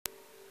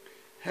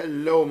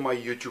Hello my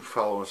YouTube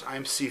followers,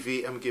 I'm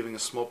CV. I'm giving a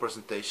small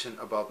presentation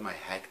about my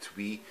hacked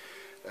Wii.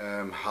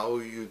 How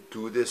you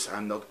do this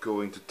I'm not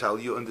going to tell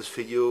you in this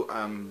video.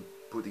 I'm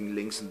putting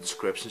links in the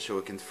description so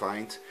you can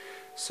find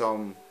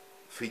some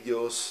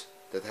videos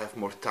that have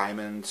more time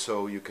in,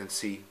 so you can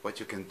see what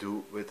you can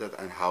do with it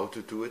and how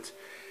to do it.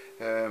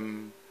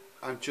 I'm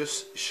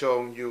just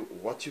showing you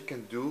what you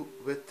can do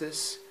with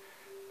this.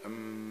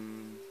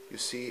 You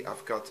see,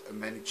 I've got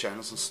many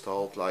channels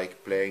installed,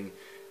 like playing.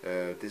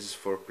 This is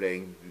for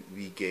playing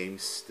Wii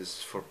games. This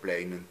is for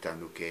playing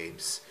Nintendo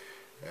games,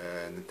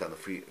 Nintendo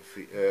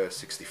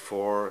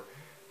 64,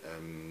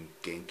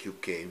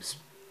 GameCube games,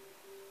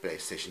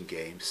 PlayStation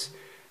games.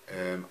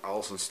 I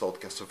also installed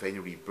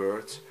Castlevania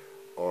Rebirth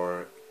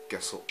or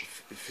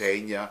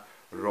Castlevania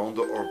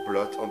Rondo or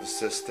Blood on the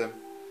system,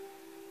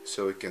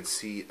 so you can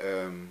see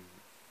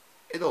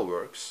it all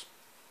works.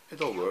 It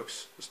all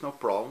works. There's no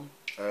problem.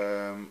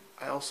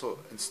 I also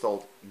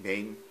installed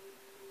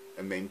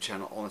a MAME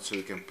channel on it, so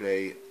you can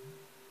play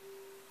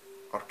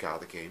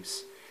arcade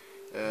games.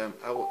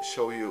 I will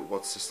show you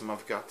what system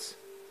I've got.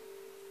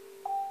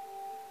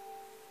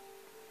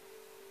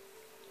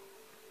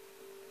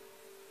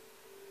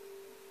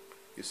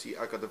 You see,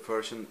 I got the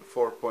version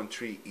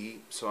 4.3e,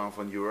 so I'm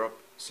from Europe,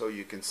 so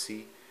you can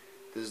see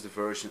this is the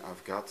version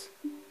I've got.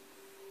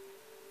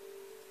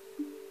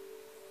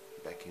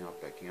 Backing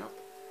up.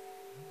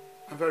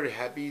 I'm very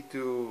happy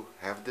to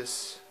have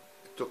this.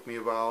 It took me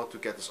a while to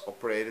get this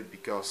operated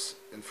because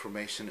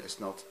information is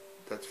not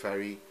that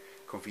very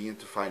convenient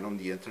to find on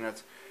the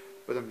internet,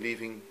 but I'm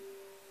leaving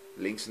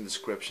links in the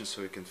description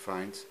so you can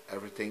find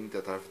everything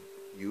that I've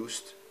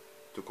used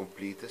to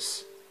complete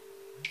this.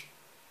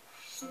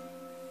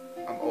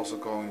 I'm also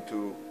going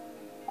to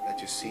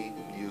let you see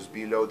the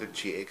USB loader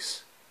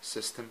GX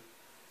system,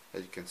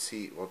 that you can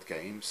see what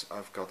games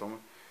I've got on.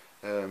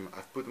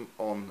 I've put them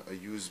on a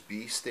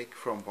USB stick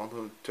from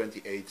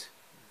 128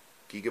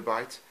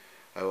 GB.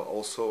 I will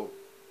also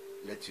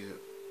let you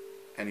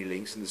any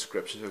links in the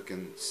description so you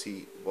can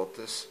see what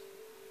this,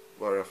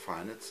 where I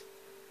find it.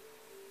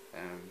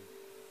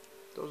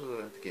 Those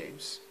are the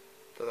games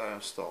that I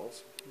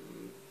installed.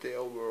 They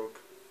all work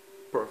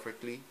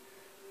perfectly,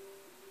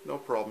 no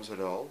problems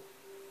at all.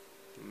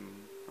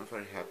 I'm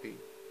very happy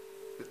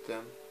with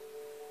them.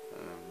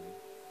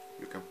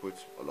 You can put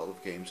a lot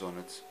of games on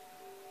it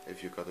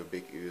if you got a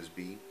big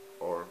USB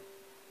or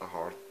a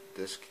hard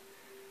disk.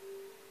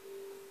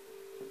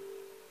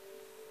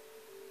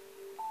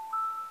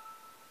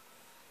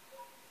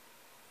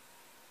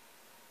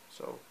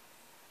 So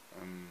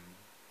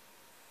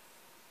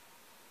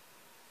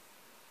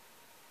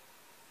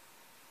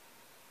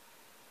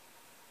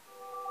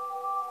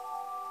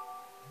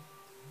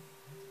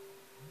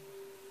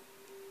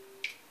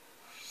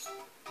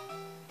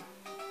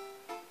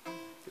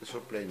this for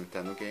playing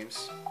Nintendo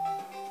games.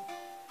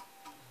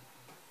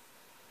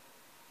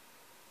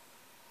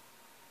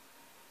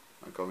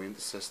 I'm going in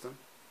the system,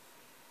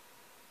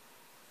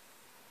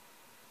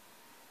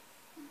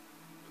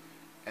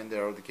 and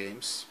there are the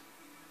games.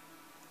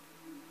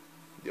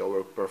 They all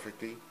work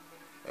perfectly.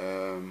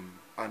 I'm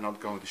not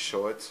going to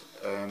show it.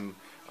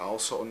 I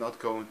also am not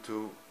going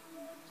to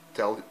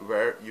tell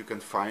where you can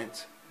find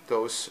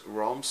those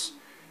ROMs.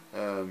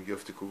 You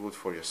have to Google it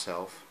for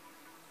yourself.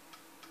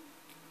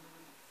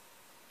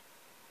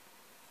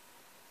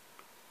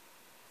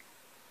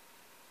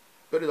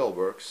 But it all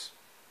works.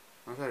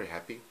 I'm very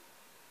happy.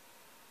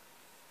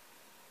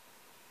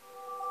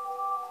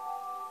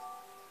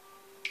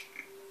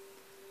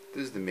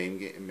 This is the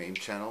MAME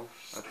channel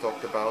I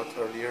talked about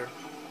earlier.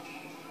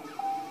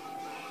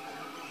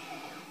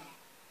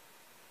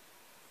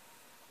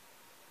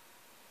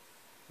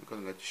 I'm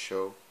gonna let you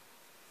show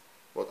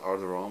what are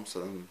the ROMs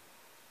that I'm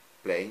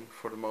playing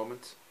for the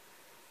moment.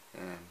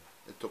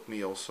 It took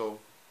me also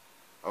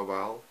a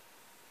while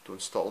to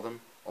install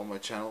them on my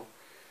channel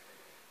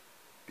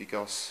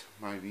because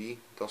my Wii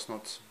does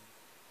not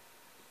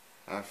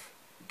have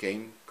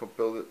game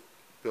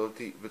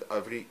compatibility with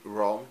every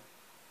ROM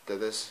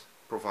that is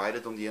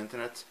provided on the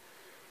internet.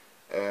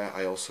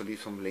 I also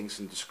leave some links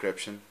in the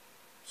description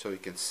so you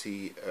can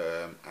see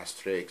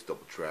Asterix,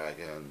 Double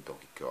Dragon,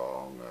 Donkey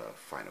Kong,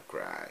 Final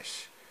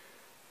Crash,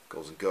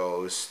 Ghosts and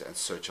Ghosts, and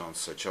such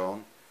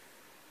on.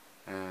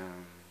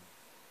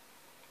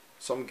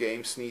 Some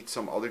games need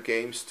some other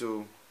games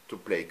to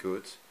play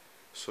good.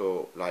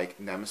 So like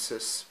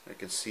Nemesis, I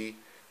can see,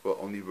 will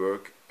only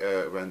work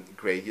when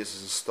Gradius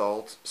is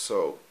installed,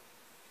 so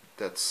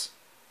that's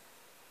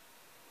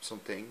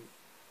something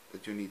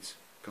that you need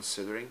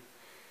considering.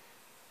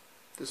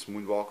 This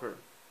Moonwalker,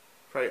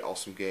 very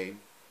awesome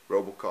game.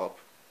 Robocop,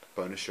 The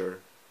Punisher,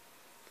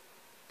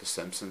 The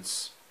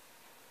Simpsons.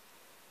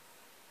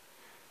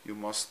 You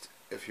must,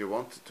 if you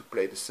want to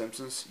play The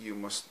Simpsons, you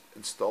must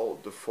install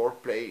the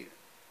 4-player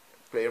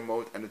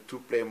mode and the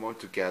 2-player mode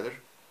together,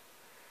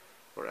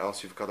 or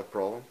else you've got a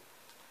problem.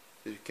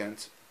 You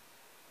can't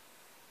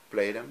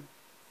play them.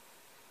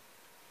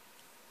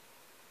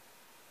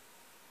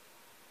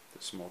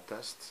 The small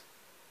test.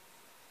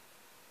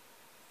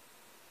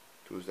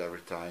 Do it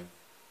every time.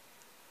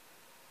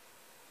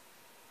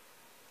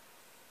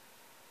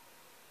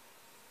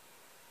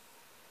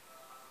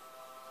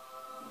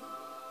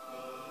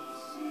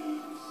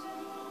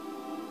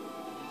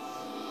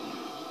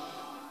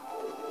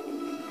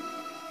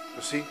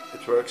 See,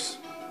 it works.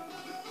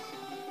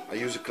 I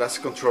use a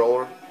classic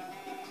controller,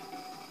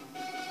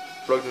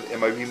 plugged it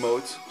in my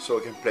remote so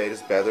I can play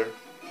this better.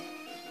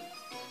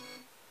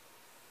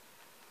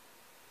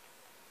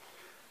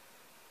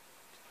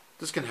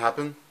 This can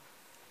happen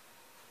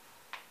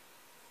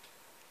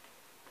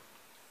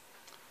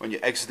when you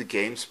exit the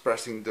games,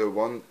 pressing the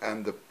 1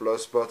 and the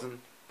plus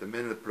button. The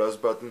minute the plus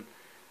button,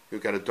 you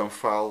get a dump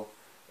file.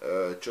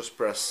 Just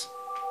press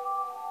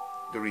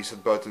the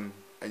reset button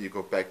and you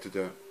go back to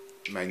the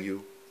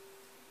menu.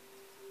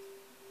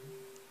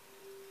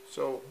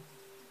 So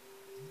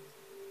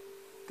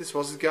this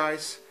was it,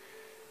 guys.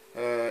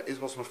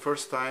 It was my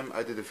first time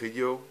I did a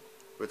video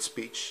with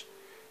speech.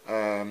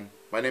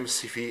 My name is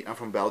CV, I'm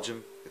from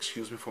Belgium.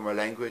 Excuse me for my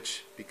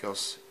language,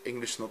 because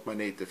English is not my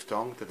native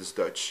tongue, that is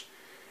Dutch.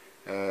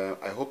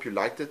 I hope you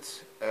liked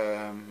it,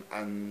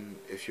 and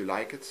if you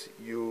like it,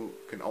 you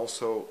can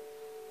also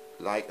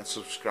like and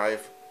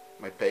subscribe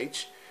my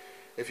page.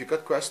 If you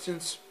got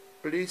questions,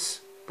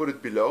 please put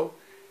it below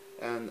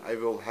and I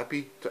will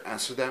happy to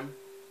answer them.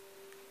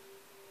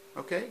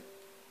 Okay,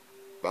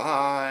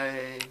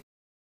 bye.